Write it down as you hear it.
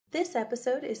This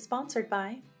episode is sponsored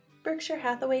by Berkshire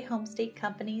Hathaway Homestake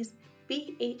Company's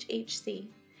BHHC,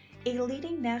 a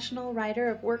leading national writer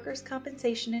of workers'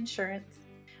 compensation insurance.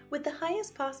 With the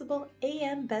highest possible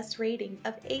AM Best rating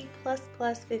of A++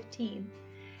 15,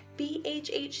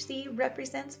 BHHC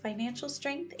represents financial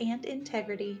strength and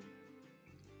integrity.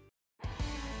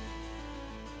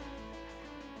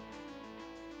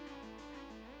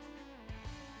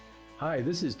 Hi,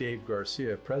 this is Dave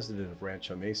Garcia, President of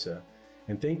Rancho Mesa,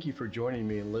 and thank you for joining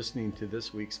me and listening to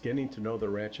this week's Getting to Know the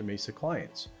Rancho Mesa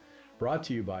Clients, brought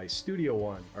to you by Studio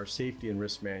One, our safety and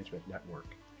risk management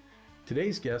network.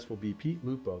 Today's guest will be Pete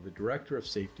Lupo, the Director of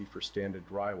Safety for Standard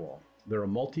Drywall. They're a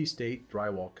multi-state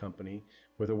drywall company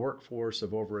with a workforce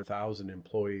of over 1,000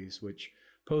 employees, which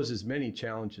poses many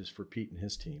challenges for Pete and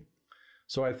his team.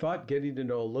 So I thought getting to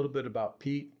know a little bit about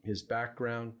Pete, his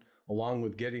background, along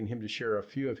with getting him to share a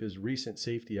few of his recent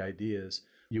safety ideas,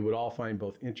 you would all find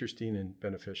both interesting and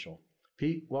beneficial.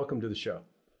 Pete, welcome to the show.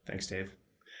 Thanks, Dave.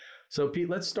 So Pete,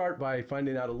 let's start by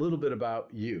finding out a little bit about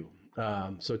you.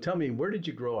 So tell me, where did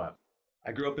you grow up?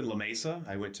 I grew up in La Mesa.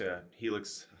 I went to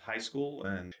Helix High School.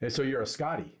 And so you're a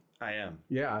Scotty. I am.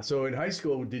 Yeah. So in high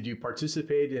school, did you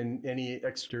participate in any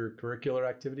extracurricular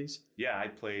activities? Yeah, I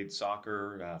played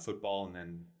soccer, football, and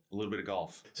then a little bit of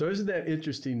golf. So isn't that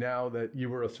interesting now that you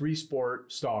were a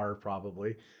three-sport star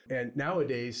probably, and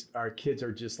nowadays our kids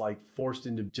are just like forced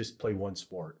into just play one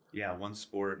sport? Yeah, one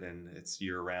sport, and it's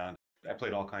year-round. I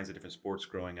played all kinds of different sports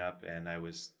growing up, and I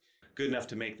was good enough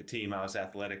to make the team. I was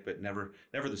athletic, but never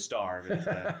the star.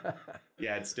 But,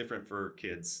 yeah, it's different for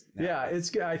kids now. Yeah,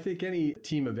 I think any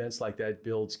team events like that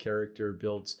builds character,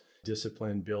 builds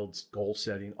discipline, builds goal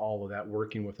setting, all of that,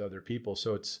 working with other people.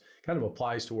 So it's kind of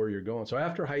applies to where you're going. So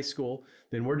after high school,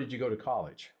 then where did you go to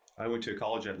college? I went to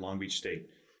college at Long Beach State.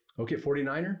 Okay,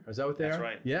 49er? Is that what they That's are?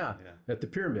 right. Yeah, at the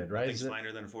Pyramid, right? Nothing's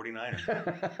finer than a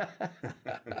 49er.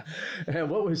 And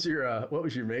what was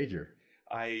your major?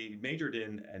 I majored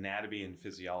in anatomy and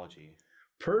physiology.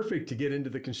 Perfect to get into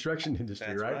the construction industry,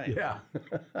 That's right? Yeah.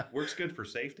 Works good for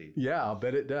safety. Yeah, I'll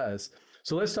bet it does.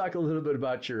 So let's talk a little bit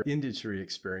about your industry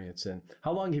experience. And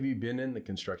how long have you been in the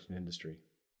construction industry?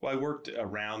 Well, I worked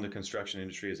around the construction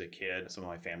industry as a kid. Some of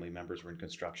my family members were in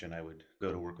construction. I would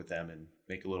go to work with them and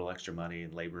make a little extra money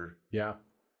and labor. Yeah,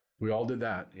 we all did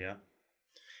that. Yeah.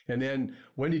 And then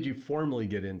when did you formally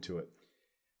get into it?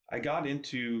 I got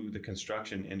into the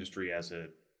construction industry as a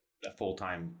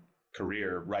full-time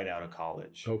career right out of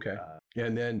college. Okay.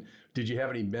 And then did you have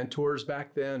any mentors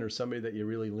back then or somebody that you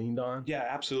really leaned on? Yeah,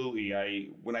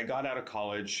 absolutely. When I got out of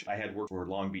college, I had worked for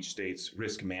Long Beach State's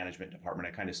risk management department.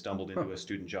 I kind of stumbled into a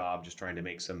student job just trying to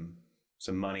make some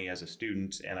money as a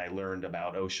student. And I learned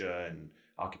about OSHA and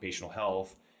occupational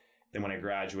health. Then when I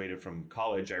graduated from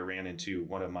college, I ran into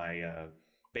one of my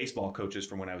baseball coaches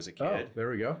from when I was a kid. Oh, there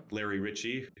we go. Larry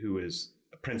Ritchie, who is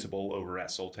a principal over at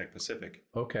Soltech Pacific.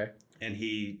 Okay. And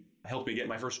he helped me get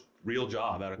my first real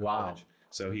job out of college. Wow.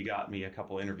 So he got me a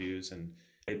couple interviews and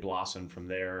it blossomed from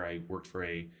there. I worked for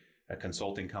a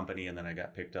consulting company and then I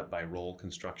got picked up by Roll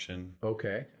Construction.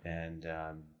 Okay. And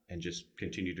just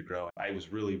continued to grow. I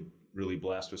was really, really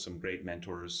blessed with some great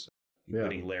mentors,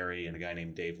 including Larry and a guy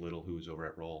named Dave Little, who was over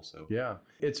at Roll. So yeah,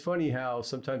 it's funny how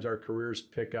sometimes our careers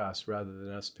pick us rather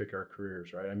than us pick our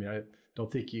careers, right? I mean, I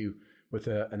don't think you, with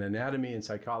an anatomy and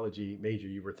psychology major,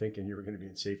 you were thinking you were going to be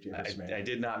in safety and risk management. I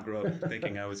did not grow up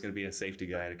thinking I was going to be a safety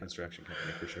guy at a construction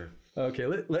company, for sure. Okay,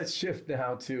 let's shift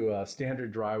now to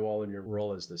Standard Drywall and your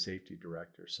role as the safety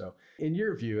director. So in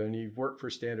your view, and you've worked for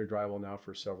Standard Drywall now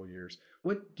for several years,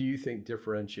 what do you think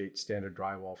differentiates Standard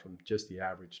Drywall from just the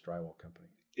average drywall company?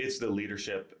 It's the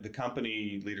leadership. The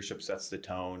company leadership sets the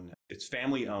tone. It's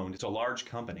family owned. It's a large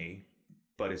company,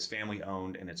 but it's family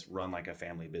owned and it's run like a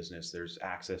family business. There's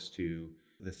access to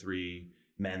the three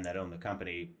men that own the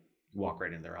company. You walk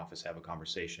right into their office, have a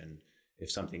conversation.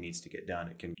 If something needs to get done,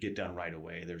 it can get done right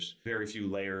away. There's very few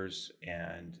layers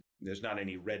and there's not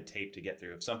any red tape to get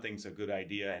through. If something's a good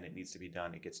idea and it needs to be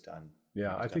done, it gets done.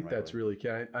 Yeah, I think that's really key.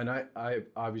 And I've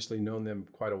obviously known them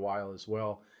quite a while as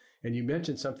well. And you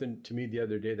mentioned something to me the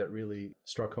other day that really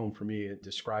struck home for me in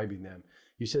describing them.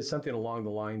 You said something along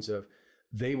the lines of,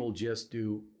 they will just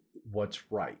do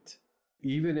what's right.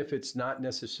 Even if it's not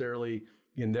necessarily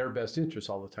in their best interest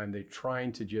all the time, they're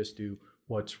trying to just do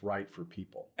what's right for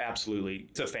people. Absolutely.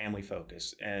 It's a family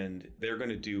focus and they're going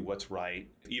to do what's right,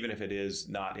 even if it is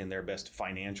not in their best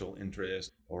financial interest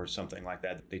or something like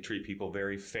that. They treat people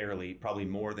very fairly, probably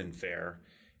more than fair.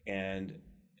 And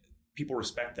people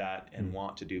respect that and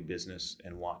want to do business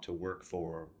and want to work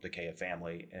for the Kaya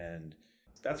family. And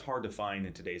that's hard to find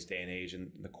in today's day and age in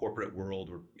the corporate world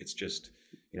where it's just,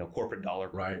 corporate dollar,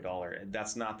 corporate dollar. And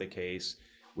that's not the case.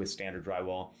 with standard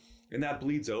drywall. And that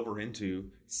bleeds over into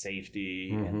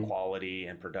safety and quality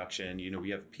and production. We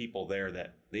have people there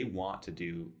that they want to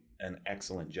do an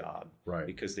excellent job, right,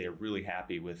 because they are really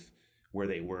happy with where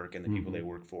they work and the people they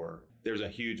work for. There's a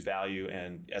huge value,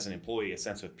 and as an employee, a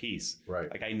sense of peace. Right.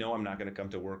 Like, I know I'm not going to come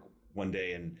to work one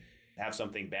day and have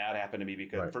something bad happen to me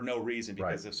because for no reason,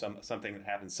 because of something that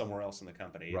happens somewhere else in the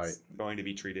company. It's going to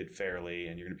be treated fairly,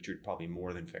 and you're going to be treated probably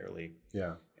more than fairly.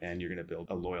 Yeah. And you're going to build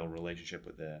a loyal relationship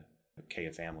with the Kea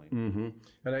family. And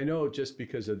I know just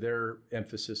because of their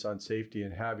emphasis on safety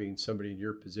and having somebody in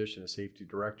your position, a safety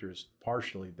director, is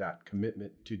partially that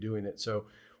commitment to doing it. So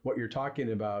what you're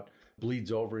talking about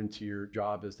bleeds over into your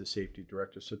job as the safety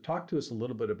director. So talk to us a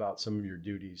little bit about some of your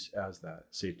duties as that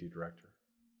safety director.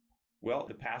 Well,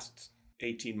 the past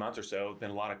 18 months or so,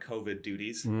 been a lot of COVID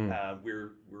duties.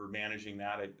 We're managing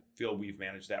that. I feel we've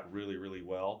managed that really, really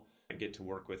well. I get to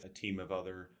work with a team of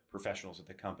other professionals at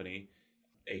the company,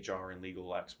 HR and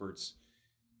legal experts,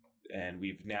 and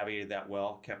we've navigated that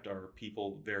well, kept our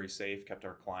people very safe, kept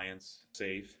our clients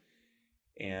safe,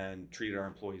 and treated our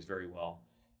employees very well.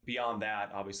 Beyond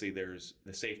that, obviously, there's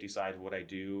the safety side of what I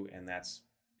do, and that's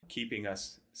keeping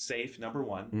us safe, number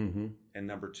one, and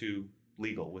number two,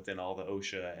 legal within all the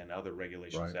OSHA and other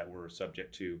regulations that we're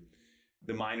subject to.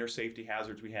 The minor safety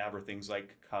hazards we have are things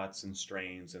like cuts and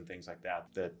strains and things like that.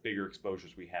 The bigger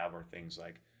exposures we have are things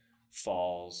like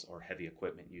falls or heavy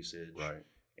equipment usage. Right.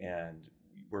 And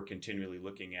we're continually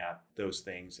looking at those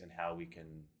things and how we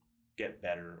can get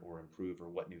better or improve, or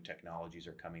what new technologies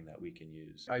are coming that we can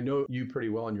use. I know you pretty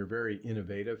well, and you're very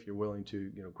innovative. You're willing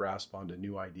to, grasp onto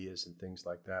new ideas and things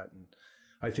like that. And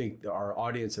I think our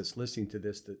audience that's listening to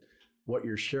this, that what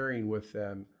you're sharing with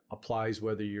them applies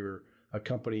whether you're a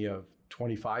company of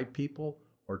 25 people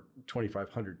or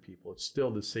 2,500 people. It's still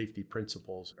the safety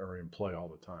principles are in play all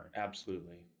the time.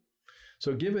 Absolutely.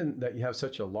 So given that you have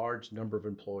such a large number of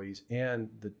employees and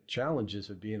the challenges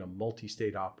of being a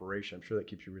multi-state operation, I'm sure that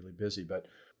keeps you really busy, but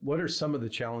what are some of the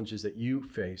challenges that you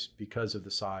face because of the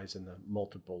size and the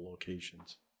multiple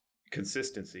locations?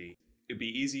 Consistency. It'd be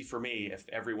easy for me if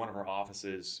every one of our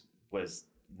offices was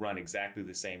run exactly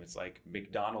the same. It's like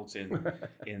McDonald's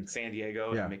in San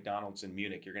Diego and McDonald's in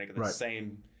Munich. You're going to get the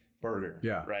same burger,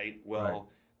 right?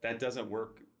 Well, that doesn't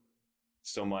work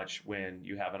so much when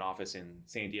you have an office in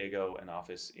San Diego, an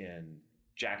office in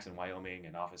Jackson, Wyoming,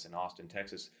 an office in Austin,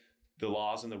 Texas. The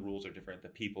laws and the rules are different. The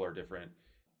people are different,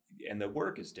 and the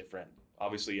work is different.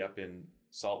 Obviously, up in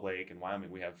Salt Lake and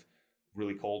Wyoming, we have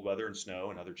really cold weather and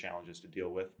snow and other challenges to deal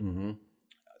with.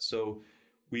 So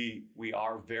we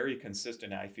are very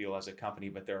consistent, I feel, as a company,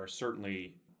 but there are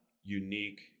certainly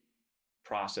unique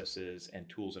processes and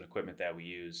tools and equipment that we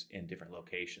use in different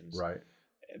locations. Right.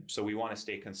 So we want to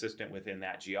stay consistent within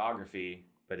that geography,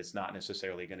 but it's not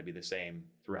necessarily going to be the same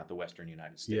throughout the Western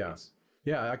United States.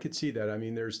 Yeah, I could see that. I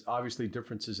mean, there's obviously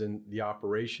differences in the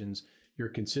operations. Your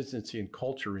consistency and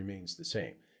culture remains the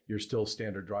same. You're still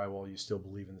Standard Drywall. You still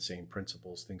believe in the same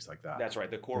principles, things like that. That's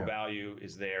right. The core value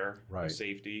is there, right,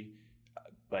 safety,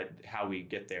 but how we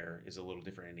get there is a little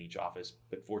different in each office.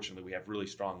 But fortunately, we have really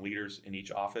strong leaders in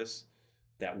each office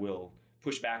that will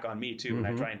push back on me too. And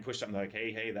I try and push something like,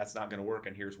 hey, that's not going to work,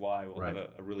 and here's why. We'll have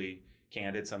a really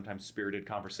candid, sometimes spirited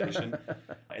conversation.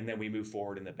 And then we move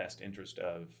forward in the best interest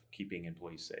of keeping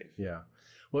employees safe. Yeah.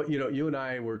 Well, you and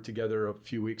I were together a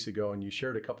few weeks ago, and you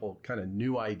shared a couple kind of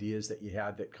new ideas that you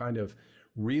had that kind of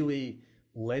really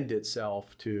lend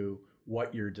itself to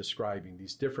what you're describing,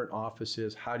 these different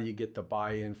offices. How do you get the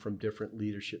buy-in from different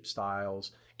leadership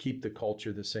styles, keep the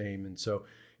culture the same? And so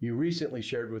you recently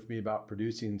shared with me about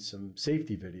producing some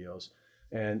safety videos,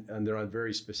 and they're on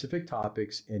very specific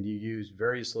topics, and you use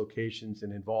various locations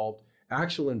and involved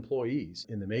actual employees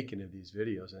in the making of these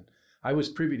videos. And I was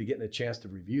privy to getting a chance to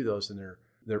review those, and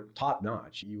they're top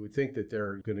notch. You would think that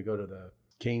they're going to go to the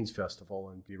Canes Festival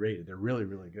and be rated. They're really,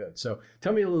 really good. So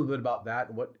tell me a little bit about that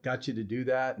and what got you to do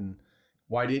that, and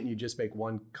why didn't you just make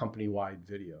one company-wide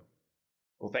video?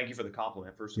 Well, thank you for the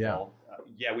compliment, first of all.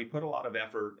 We put a lot of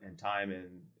effort and time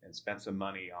and spent some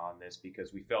money on this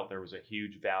because we felt there was a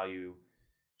huge value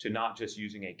to not just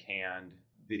using a canned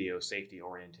video safety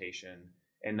orientation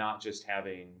and not just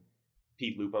having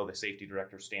Pete Lupo, the safety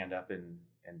director, stand up and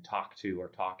talk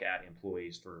at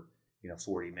employees for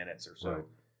 40 minutes or so. Right.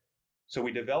 So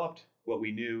we developed what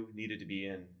we knew needed to be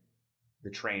in the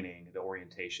training, the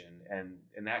orientation, and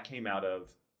that came out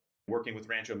of working with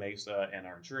Rancho Mesa and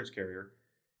our insurance carrier,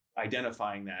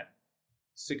 identifying that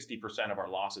 60% of our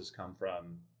losses come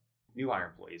from new hire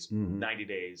employees, 90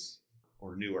 days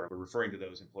or newer. We're referring to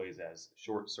those employees as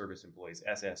short service employees,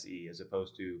 SSE, as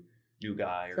opposed to new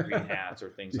guy or green hats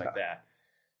or things like that.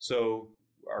 So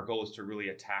our goal is to really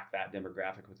attack that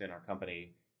demographic within our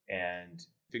company and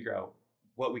figure out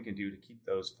what we can do to keep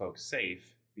those folks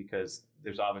safe, because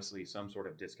there's obviously some sort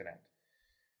of disconnect.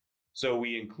 So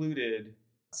we included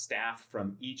staff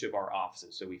from each of our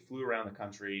offices. So we flew around the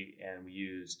country and we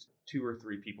used 2 or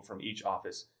 3 people from each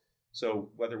office. So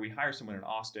whether we hire someone in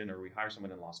Austin or we hire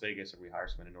someone in Las Vegas or we hire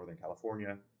someone in Northern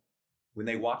California, when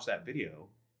they watch that video,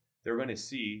 they're going to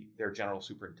see their general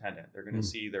superintendent. They're going to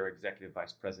see their executive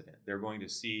vice president. They're going to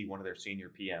see one of their senior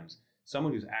PMs,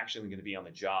 someone who's actually going to be on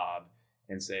the job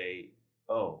and say,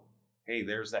 oh, hey,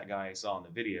 there's that guy I saw in the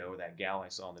video or that gal I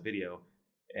saw in the video.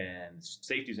 And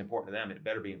safety is important to them. It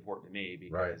better be important to me,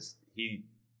 because he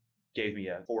gave me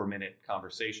a 4-minute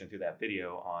conversation through that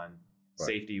video on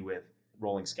safety with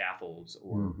rolling scaffolds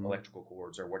or electrical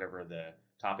cords or whatever the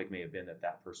topic may have been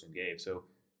that person gave. So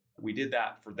we did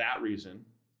that for that reason.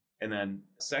 And then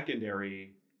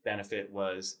secondary benefit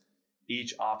was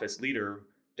each office leader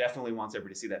definitely wants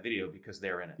everybody to see that video because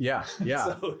they're in it. Yeah.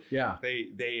 So they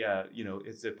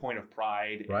it's a point of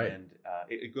pride, and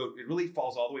it really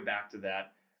falls all the way back to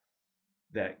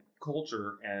that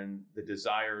culture and the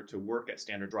desire to work at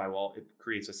Standard Drywall. It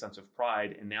creates a sense of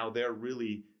pride, and now they're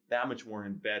really that much more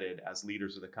embedded as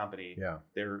leaders of the company. Yeah,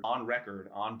 they're on record,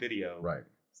 on video,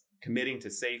 committing to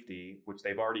safety, which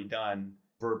they've already done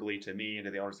verbally to me and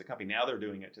to the owners of the company. Now they're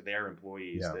doing it to their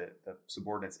employees, the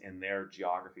subordinates in their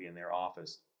geography, in their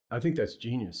office. I think that's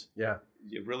genius. Yeah.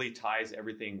 It really ties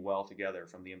everything well together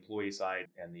from the employee side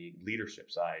and the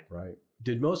leadership side. Right.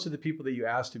 Did most of the people that you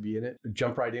asked to be in it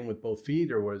jump right in with both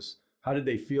feet, or how did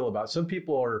they feel about it? Some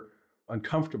people are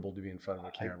uncomfortable to be in front of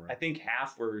the camera. I think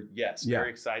half were,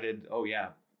 very excited. Oh yeah,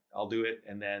 I'll do it.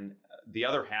 And then the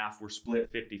other half were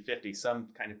split 50-50. Some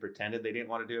kind of pretended they didn't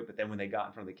want to do it, but then when they got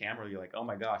in front of the camera, you're like, oh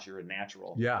my gosh, you're a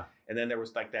natural. Yeah. And then there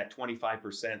was like that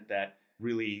 25% that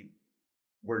really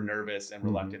were nervous and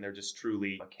reluctant. They're just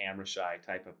truly a camera shy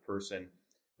type of person.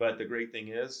 But the great thing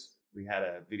is we had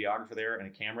a videographer there and a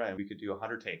camera, and we could do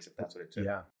 100 takes if that's what it took.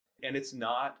 Yeah. And it's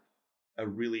not a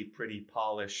really pretty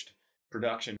polished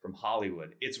production from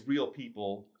Hollywood. It's real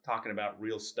people talking about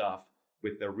real stuff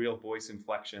with their real voice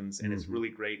inflections. And it's really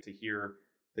great to hear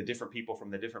the different people from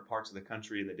the different parts of the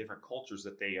country and the different cultures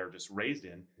that they are just raised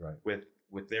in,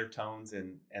 with their tones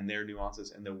and their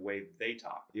nuances and the way they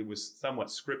talk. It was somewhat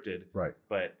scripted,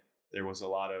 but there was a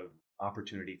lot of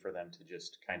opportunity for them to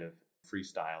just kind of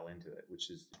freestyle into it, which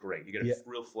is great. You get a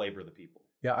real flavor of the people.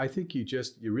 Yeah, I think you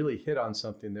really hit on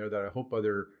something there that I hope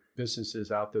other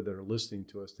businesses out there that are listening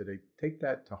to us today take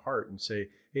that to heart and say,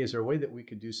 hey, is there a way that we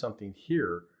could do something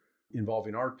here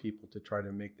involving our people to try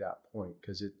to make that point?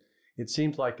 Because it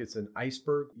seems like it's an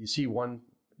iceberg. You see one,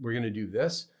 we're going to do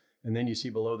this, and then you see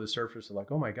below the surface,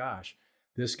 like, oh my gosh,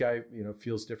 this guy,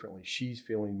 feels differently. She's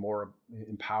feeling more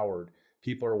empowered.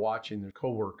 People are watching, their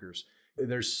coworkers.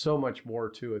 There's so much more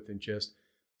to it than just,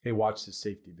 hey, watch this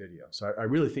safety video. So I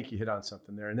really think you hit on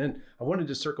something there. And then I wanted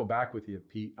to circle back with you,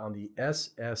 Pete, on the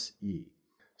SSE.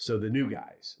 So the new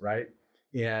guys, right?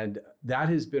 And that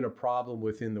has been a problem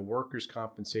within the workers'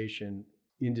 compensation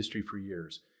industry for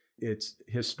years. It's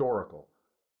historical.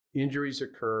 Injuries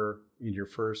occur in your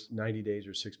first 90 days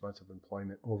or 6 months of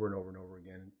employment over and over and over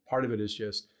again. And part of it is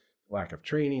just lack of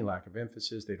training, lack of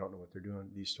emphasis. They don't know what they're doing,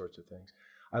 these sorts of things.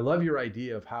 I love your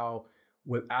idea of how,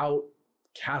 without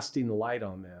casting the light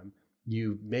on them,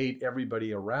 you made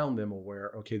everybody around them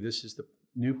aware, okay, this is the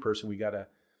new person. We got to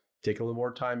take a little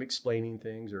more time explaining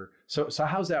things. So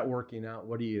how's that working out?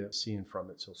 What are you seeing from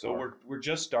it so far? So we're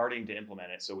just starting to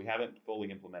implement it. So we haven't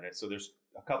fully implemented it. So there's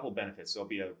a couple benefits. There'll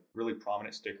be a really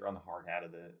prominent sticker on the hard hat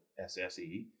of the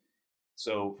SSE.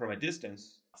 So from a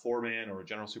distance, a foreman or a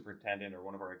general superintendent or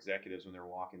one of our executives, when they're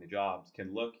walking the jobs,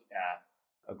 can look at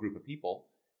a group of people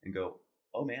and go,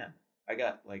 oh man, I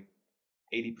got like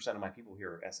 80% of my people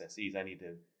here are SSEs. I need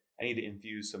to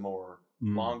infuse some more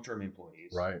long-term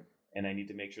employees. Right. And I need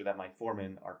to make sure that my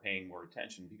foremen are paying more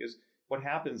attention, because what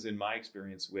happens in my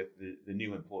experience with the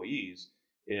new employees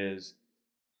is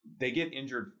they get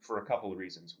injured for a couple of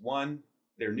reasons. One,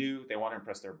 they're new, they want to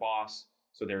impress their boss.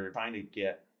 So they're trying to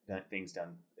get things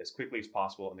done as quickly as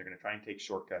possible. And they're going to try and take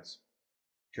shortcuts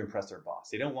to impress their boss.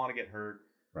 They don't want to get hurt.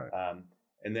 Right.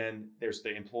 And then there's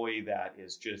the employee that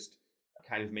is just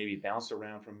kind of maybe bounced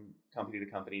around from company to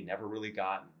company, never really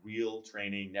got real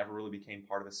training, never really became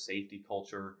part of a safety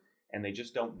culture, and they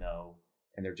just don't know,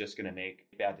 and they're just going to make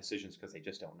bad decisions because they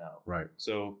just don't know. Right.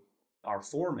 So our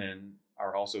foremen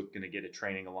are also going to get a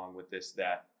training along with this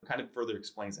that kind of further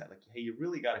explains that. Like, hey, you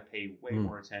really got to pay way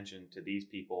more attention to these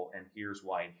people, and here's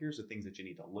why, and here's the things that you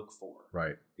need to look for.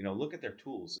 Right. Look at their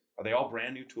tools. Are they all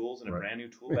brand new tools in a brand new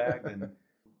tool bag? Then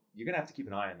you're going to have to keep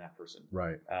an eye on that person.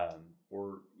 Right.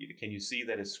 Or can you see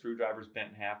that his screwdriver's bent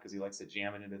in half because he likes to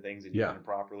jam it into things and use it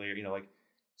improperly? Or, like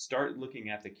start looking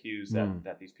at the cues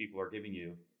that these people are giving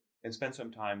you and spend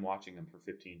some time watching them for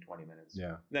 15, 20 minutes.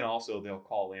 Yeah. Then also they'll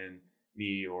call in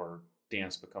me or Dan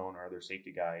Spicone, our other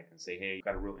safety guy, and say, hey,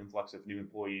 got a real influx of new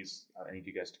employees. I need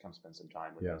you guys to come spend some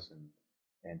time with us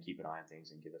and keep an eye on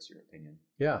things and give us your opinion.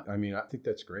 Yeah, I mean, I think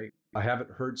that's great. I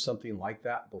haven't heard something like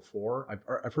that before.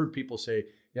 I've heard people say,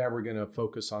 yeah, we're going to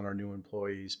focus on our new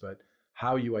employees, but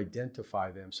how you identify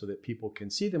them so that people can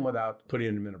see them without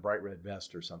putting them in a bright red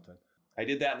vest or something. I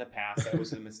did that in the past. That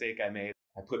was a mistake I made.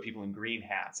 I put people in green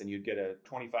hats, and you'd get a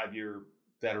 25-year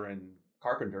veteran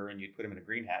carpenter, and you'd put him in a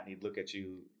green hat, and he'd look at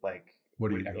you like, are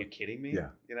you kidding me? Yeah.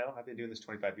 I've been doing this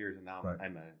 25 years and now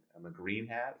I'm a green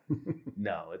hat.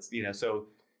 No, it's, so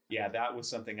yeah, that was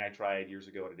something I tried years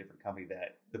ago at a different company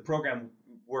that the program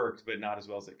worked, but not as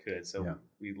well as it could. So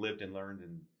we lived and learned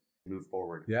and moved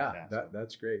forward. Yeah,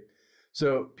 that's great.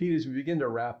 So Pete, as we begin to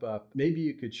wrap up, maybe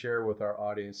you could share with our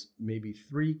audience maybe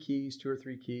 2 or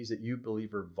 3 keys that you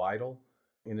believe are vital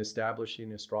in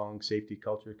establishing a strong safety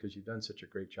culture, because you've done such a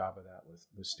great job of that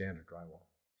with Standard Drywall.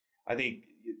 I think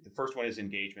the first one is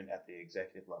engagement at the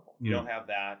executive level. If you don't have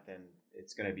that, then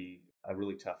it's going to be a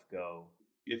really tough go.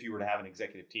 If you were to have an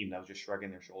executive team that was just shrugging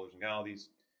their shoulders and go, oh,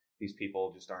 these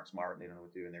people just aren't smart and they don't know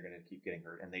what to do and they're going to keep getting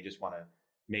hurt and they just want to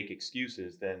make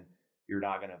excuses, then you're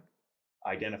not going to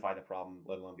identify the problem,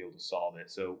 let alone be able to solve it.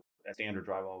 So at Standard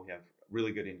Drywall, we have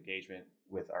really good engagement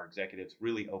with our executives,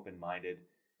 really open-minded.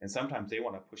 And sometimes they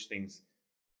want to push things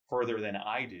further than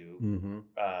I do.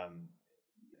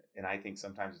 And I think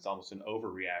sometimes it's almost an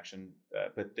overreaction,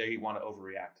 but they want to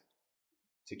overreact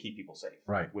to keep people safe,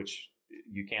 right? Which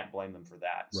you can't blame them for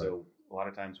that. Right. So a lot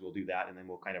of times we'll do that and then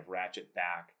we'll kind of ratchet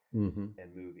back and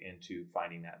move into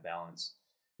finding that balance.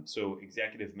 So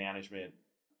executive management,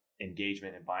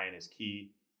 engagement and buy-in is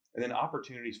key. And then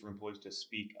opportunities for employees to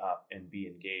speak up and be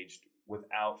engaged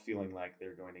without feeling like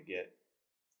they're going to get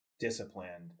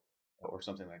disciplined or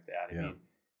something like that. I mean,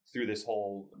 through this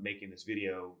whole making this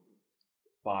video,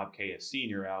 Bob K, a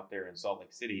senior out there in Salt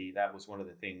Lake City, that was one of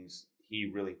the things he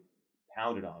really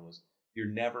pounded on was you're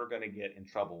never going to get in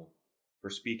trouble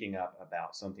for speaking up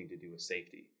about something to do with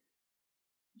safety.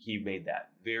 He made that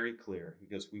very clear. He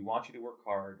goes, we want you to work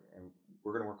hard and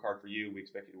we're going to work hard for you. We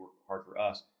expect you to work hard for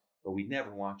us, but we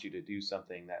never want you to do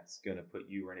something that's going to put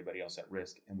you or anybody else at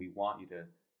risk. And we want you to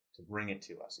bring it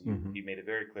to us. And he made it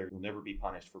very clear, you'll never be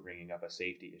punished for bringing up a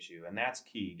safety issue. And that's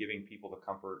key, giving people the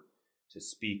comfort to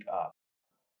speak up.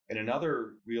 And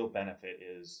another real benefit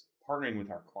is partnering with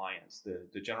our clients,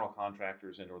 the general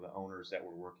contractors and or the owners that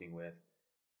we're working with.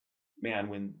 Man,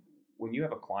 when you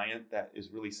have a client that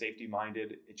is really safety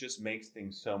minded, it just makes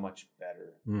things so much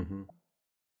better.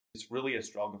 It's really a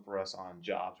struggle for us on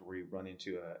jobs where we run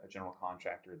into a general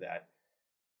contractor that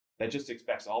just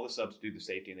expects all the subs to do the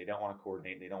safety and they don't want to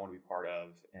coordinate and they don't want to be part of,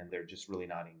 and they're just really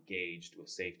not engaged with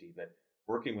safety. But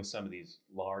working with some of these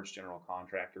large general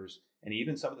contractors and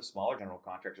even some of the smaller general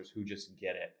contractors who just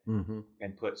get it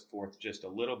and puts forth just a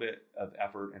little bit of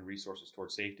effort and resources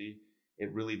towards safety,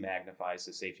 it really magnifies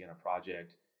the safety on a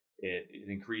project. It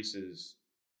increases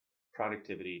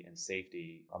productivity and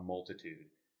safety a multitude.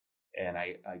 And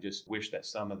I just wish that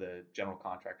some of the general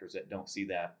contractors that don't see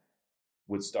that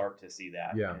would start to see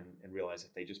that and realize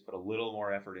if they just put a little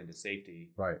more effort into safety,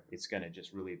 it's going to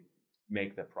just really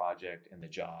make the project and the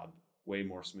job way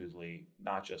more smoothly,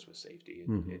 not just with safety.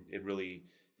 It really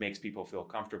makes people feel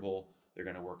comfortable. They're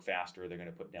going to work faster. They're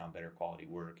going to put down better quality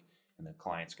work, and the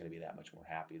client's going to be that much more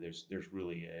happy. There's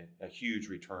really a huge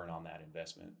return on that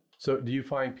investment. So do you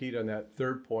find, Pete, on that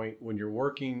third point, when you're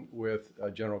working with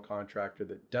a general contractor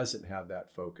that doesn't have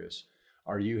that focus,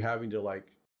 are you having to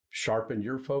sharpen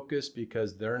your focus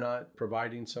because they're not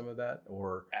providing some of that?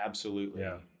 Or Absolutely.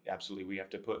 Absolutely. We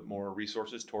have to put more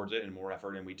resources towards it and more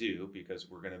effort, and we do, because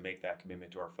we're going to make that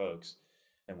commitment to our folks.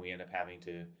 And we end up having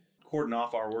to cordon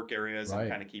off our work areas and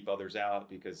kind of keep others out,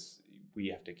 because we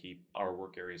have to keep our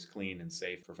work areas clean and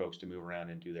safe for folks to move around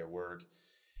and do their work.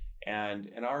 And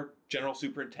our general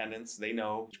superintendents, they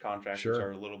know which contractors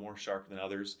are a little more sharp than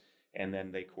others, and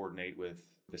then they coordinate with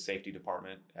the safety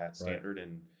department at Standard,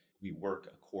 and we work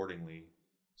accordingly.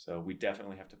 So we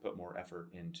definitely have to put more effort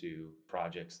into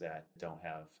projects that don't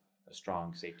have a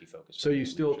strong safety focus. So you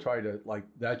still try to,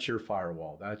 that's your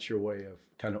firewall. That's your way of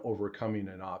kind of overcoming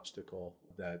an obstacle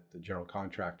that the general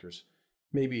contractors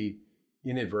maybe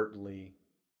inadvertently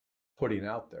putting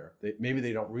out there. Maybe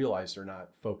they don't realize they're not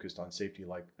focused on safety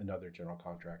like another general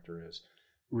contractor is.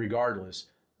 Regardless,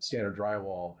 Standard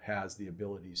Drywall has the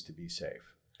abilities to be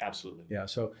safe. Absolutely. Yeah.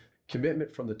 So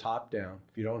commitment from the top down.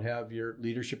 If you don't have your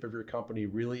leadership of your company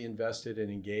really invested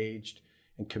and engaged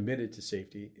and committed to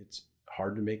safety, it's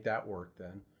hard to make that work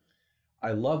then.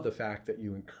 I love the fact that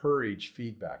you encourage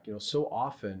feedback. So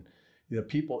often,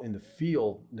 people in the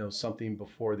field know something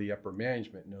before the upper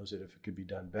management knows it if it could be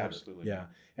done better. Absolutely. Yeah.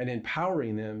 And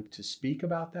empowering them to speak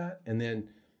about that. And then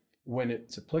when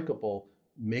it's applicable,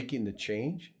 making the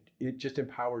change, it just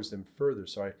empowers them further.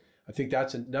 So I think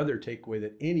that's another takeaway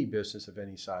that any business of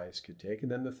any size could take.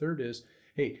 And then the third is,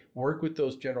 hey, work with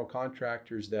those general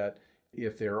contractors that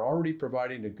if they're already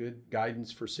providing a good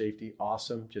guidance for safety,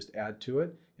 awesome, just add to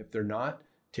it. If they're not,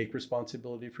 take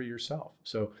responsibility for yourself.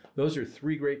 So those are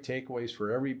 3 great takeaways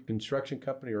for every construction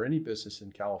company or any business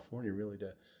in California really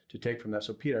to take from that.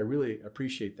 So Pete, I really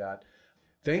appreciate that.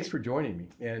 Thanks for joining me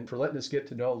and for letting us get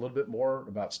to know a little bit more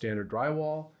about Standard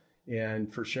Drywall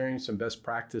and for sharing some best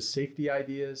practice safety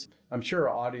ideas. I'm sure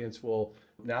our audience will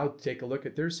now take a look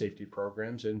at their safety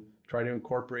programs and try to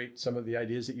incorporate some of the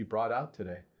ideas that you brought out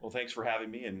today. Well, thanks for having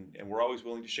me. And we're always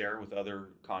willing to share with other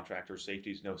contractors.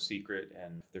 Safety is no secret.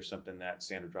 And if there's something that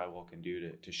Standard Drywall can do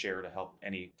to share to help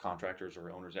any contractors or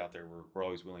owners out there, we're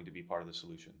always willing to be part of the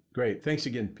solution. Great. Thanks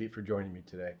again, Pete, for joining me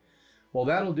today. Well,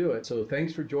 that'll do it. So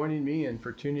thanks for joining me and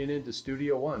for tuning in to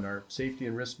Studio One, our safety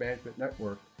and risk management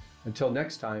network. Until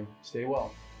next time, stay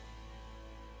well.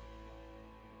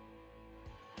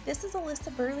 This is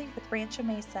Alyssa Burley with Rancho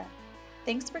Mesa.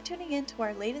 Thanks for tuning in to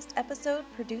our latest episode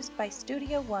produced by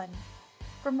Studio One.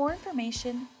 For more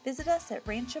information, visit us at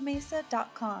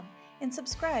ranchomesa.com and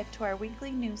subscribe to our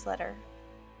weekly newsletter.